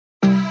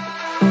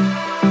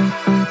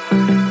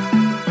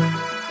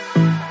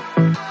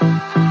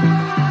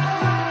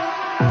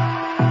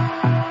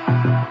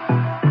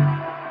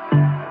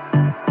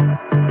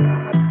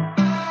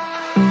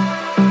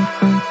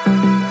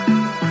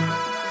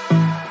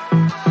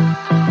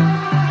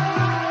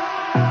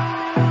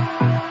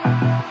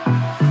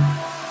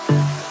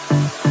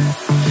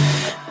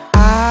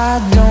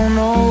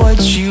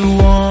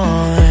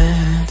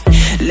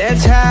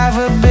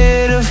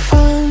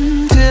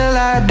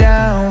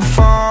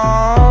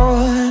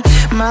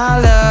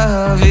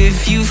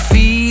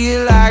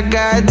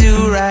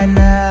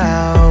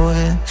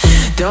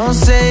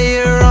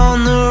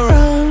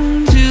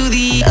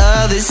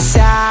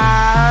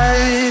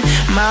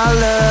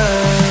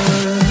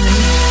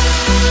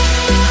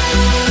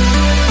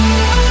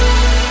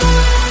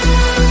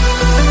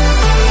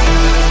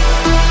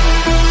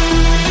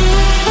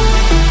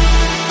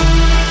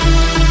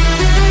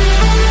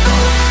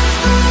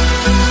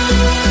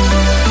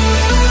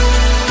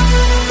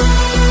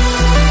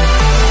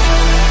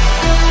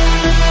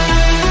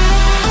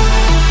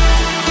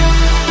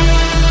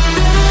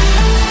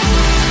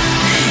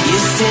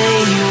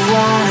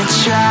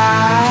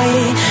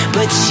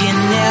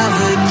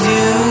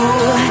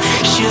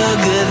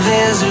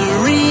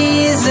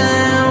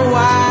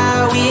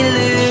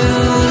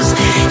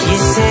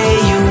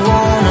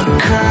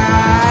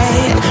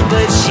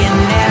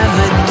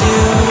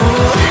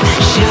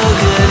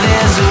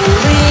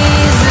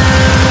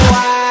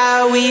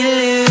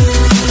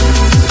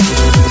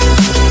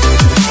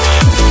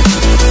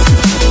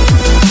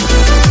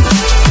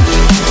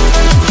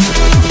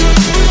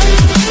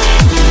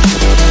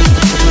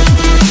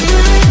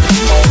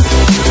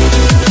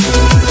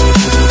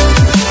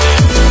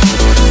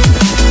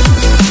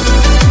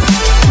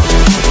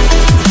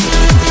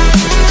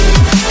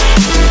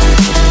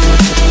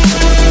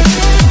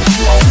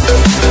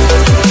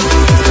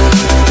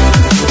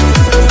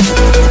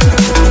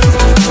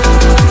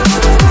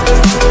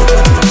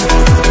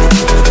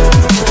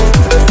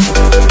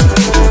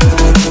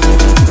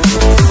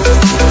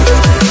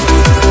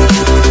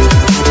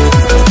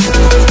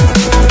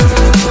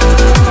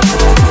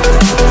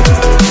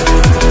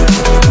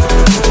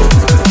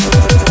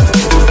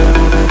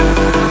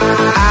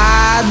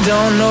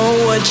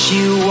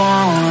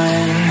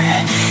on.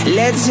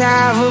 Let's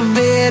have a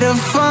bit of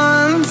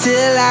fun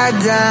till our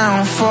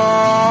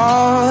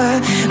downfall.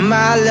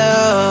 My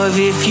love,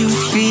 if you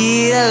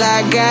feel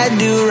like I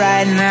do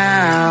right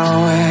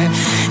now,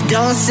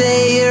 don't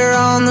say you're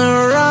on the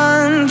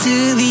run to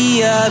the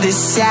other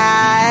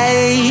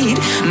side.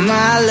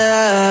 My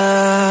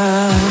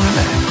love,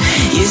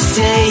 you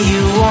say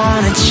you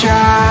wanna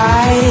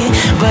try,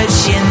 but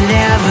you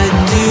never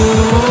do.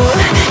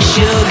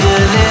 Sugar,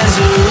 there's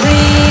a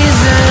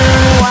reason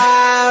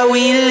why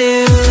we live